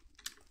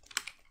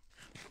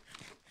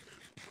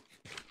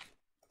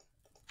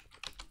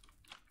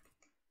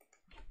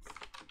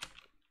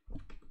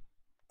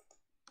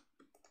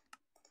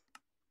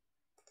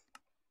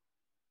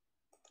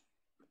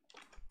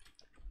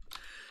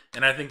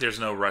 And I think there's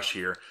no rush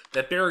here.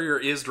 That barrier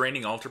is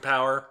draining altar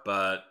power,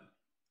 but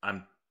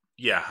I'm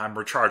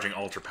recharging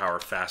altar power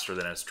faster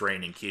than it's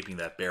draining, keeping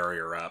that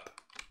barrier up.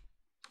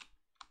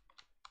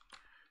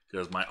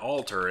 Because my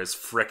altar is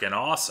frickin'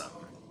 awesome.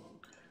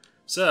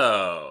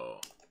 So,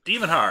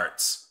 Demon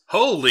Hearts.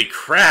 Holy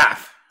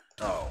crap!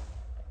 Oh.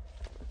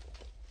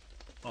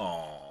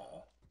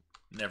 Oh.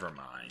 Never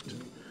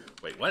mind.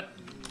 Wait, what?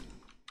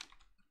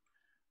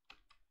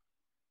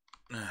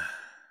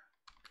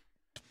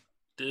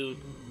 Dude.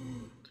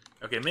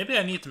 Okay, maybe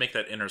I need to make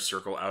that inner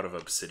circle out of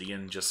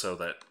obsidian just so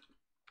that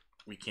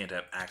we can't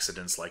have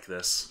accidents like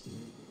this.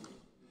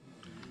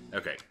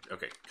 Okay,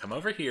 okay. Come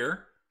over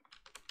here.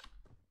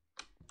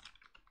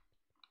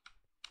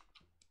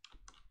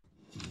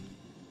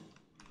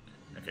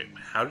 Okay,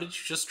 how did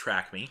you just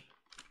track me?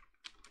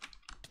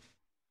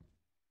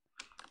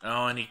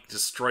 Oh, and he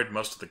destroyed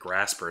most of the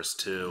graspers,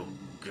 too.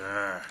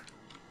 Grr.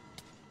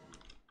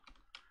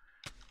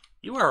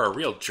 You are a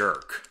real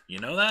jerk. You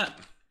know that?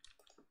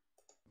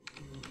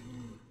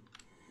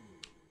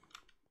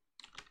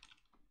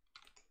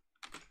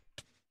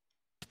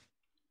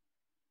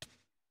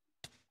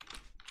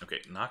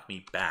 Okay, knock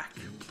me back,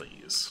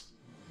 please.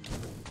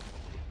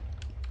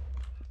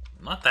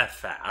 Not that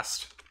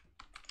fast.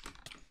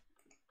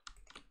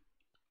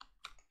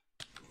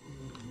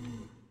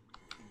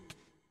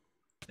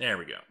 There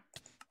we go.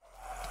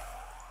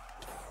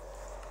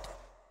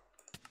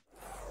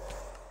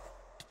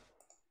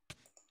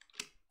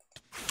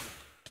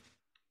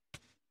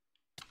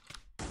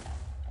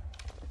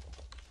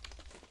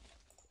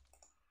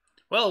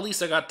 Well, at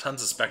least I got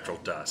tons of spectral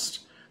dust.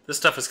 This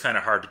stuff is kind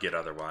of hard to get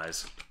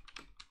otherwise.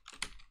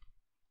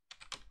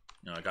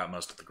 No, I got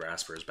most of the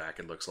graspers back,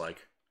 it looks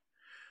like.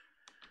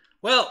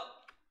 Well,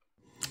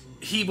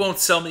 he won't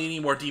sell me any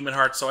more demon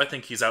hearts, so I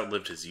think he's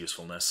outlived his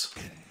usefulness.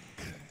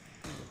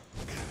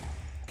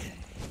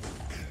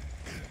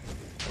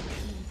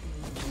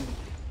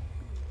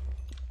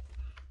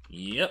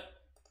 Yep.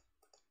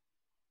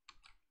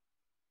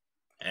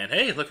 And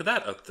hey, look at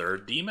that, a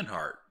third demon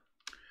heart.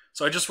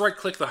 So I just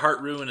right-click the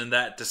heart rune, and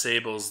that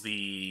disables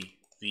the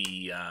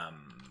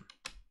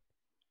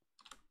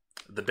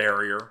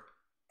barrier.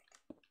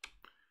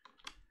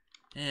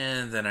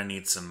 And then I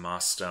need some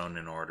moss stone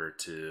in order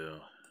to...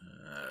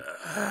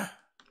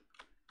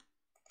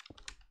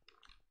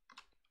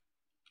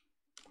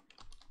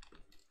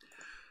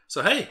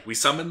 So hey, we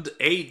summoned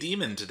a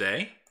demon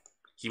today.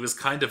 He was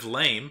kind of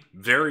lame,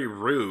 very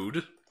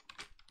rude.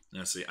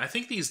 Let's see, I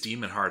think these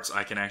demon hearts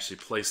I can actually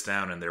place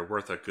down, and they're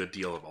worth a good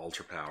deal of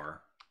altar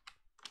power.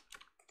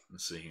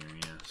 Let's see here,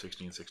 yeah,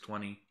 16,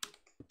 620.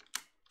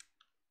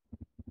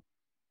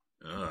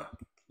 Ugh,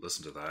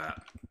 listen to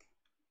that.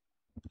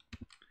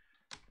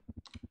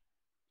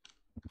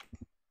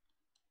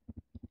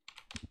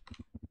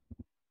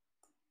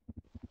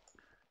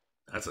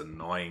 That's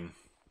annoying.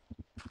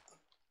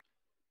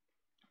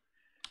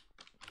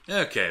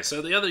 Okay,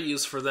 so the other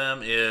use for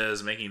them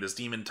is making this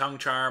Demon Tongue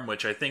Charm,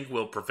 which I think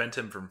will prevent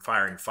him from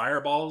firing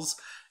fireballs.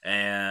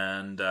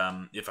 And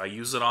if I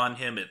use it on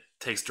him, it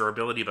takes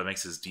durability but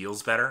makes his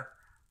deals better.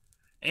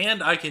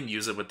 And I can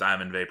use it with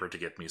Diamond Vapor to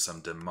get me some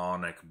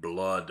demonic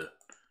blood,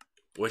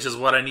 which is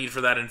what I need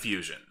for that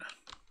infusion.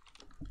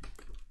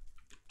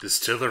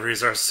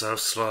 Distilleries are so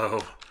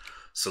slow.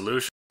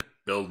 Solution: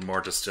 build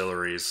more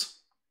distilleries.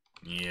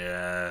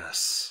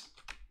 Yes.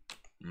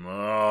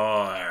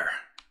 More.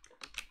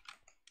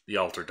 The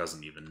altar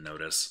doesn't even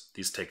notice.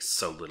 These take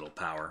so little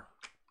power.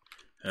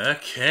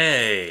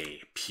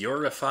 Okay.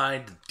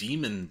 Purified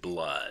demon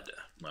blood.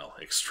 Well,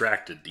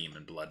 extracted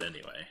demon blood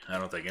anyway. I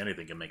don't think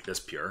anything can make this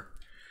pure.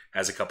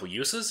 Has a couple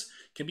uses.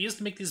 Can be used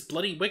to make these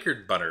bloody wicker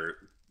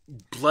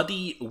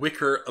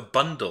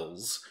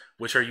bundles,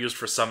 which are used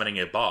for summoning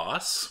a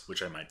boss,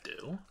 which I might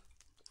do.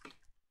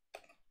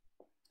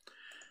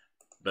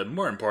 But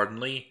more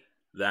importantly,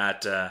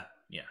 that,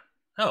 yeah.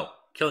 Oh,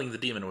 killing the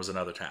demon was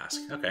another task.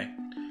 Okay.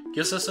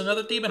 Gives us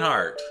another demon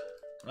heart.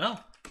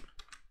 Well,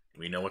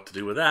 we know what to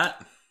do with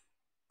that.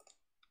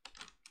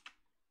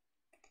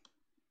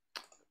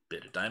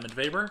 Bit of diamond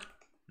vapor.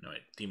 No,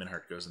 wait, demon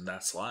heart goes in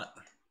that slot.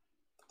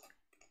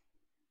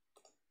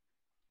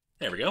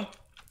 There we go.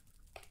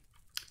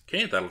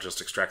 Okay, that'll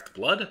just extract the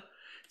blood.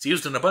 It's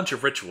used in a bunch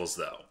of rituals,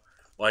 though.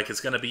 Like,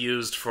 it's going to be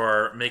used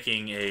for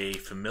making a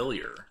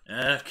familiar.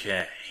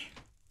 Okay.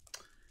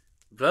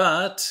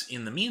 But,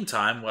 in the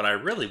meantime, what I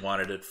really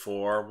wanted it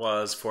for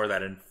was for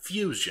that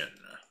infusion.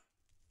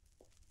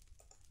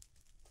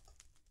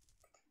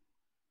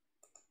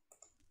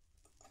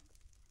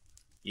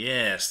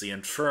 Yes, the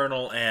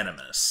Infernal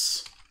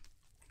Animus.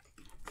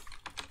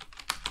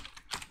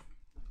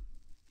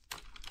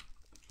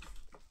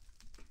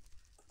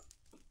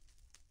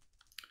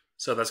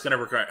 So that's going to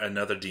require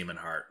another demon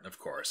heart, of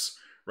course.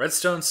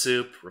 Redstone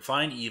Soup,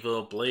 Refined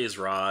Evil, Blaze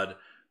Rod,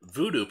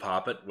 Voodoo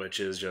Poppet, which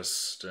is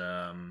just,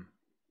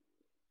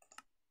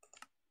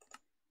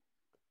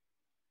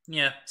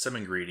 yeah, some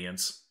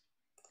ingredients.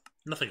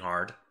 Nothing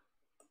hard.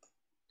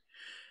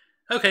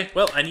 Okay,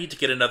 well, I need to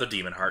get another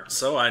demon heart,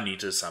 so I need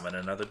to summon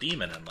another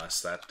demon,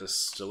 unless that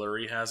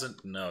distillery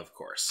hasn't. No, of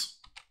course.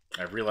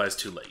 I realized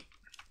too late.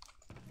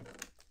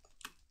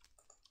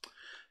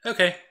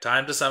 Okay,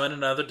 time to summon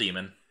another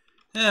demon.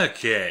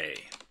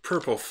 Okay,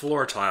 purple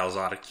floor tiles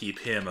ought to keep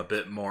him a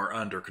bit more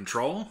under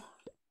control.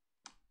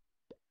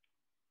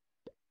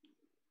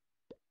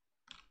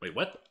 Wait,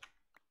 what?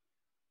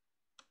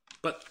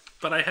 But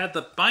I had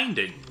the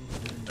binding.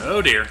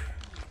 Oh dear.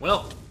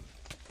 Well,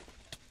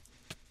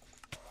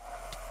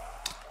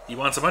 he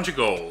wants a bunch of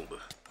gold.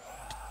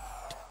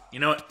 You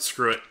know what?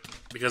 Screw it,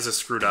 because it's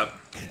screwed up.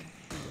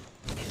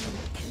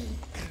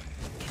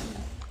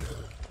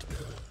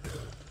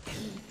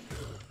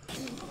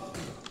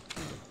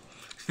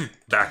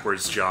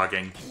 Backwards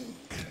jogging.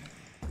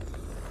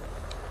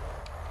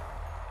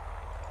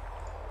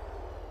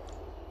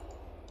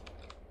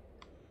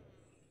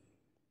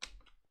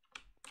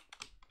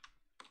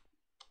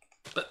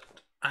 But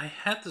I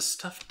had the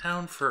stuff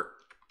down for...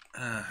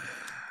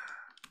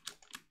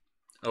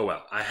 Oh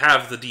well, I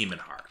have the demon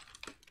heart.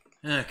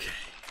 Okay.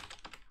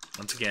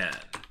 Once again.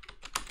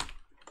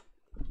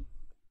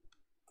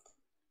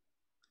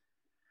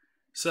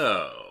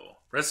 So,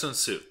 Redstone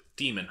Soup,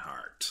 Demon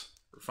Heart,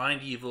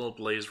 Refined Evil,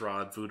 Blaze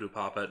Rod, Voodoo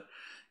Poppet.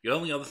 The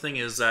only other thing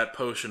is that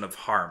Potion of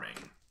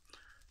Harming.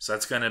 So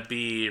that's going to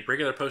be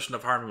regular Potion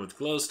of Harming with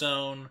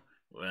Glowstone,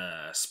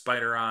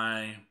 Spider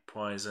Eye,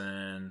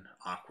 Poison,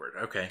 Awkward.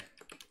 Okay.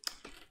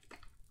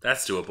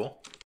 That's doable.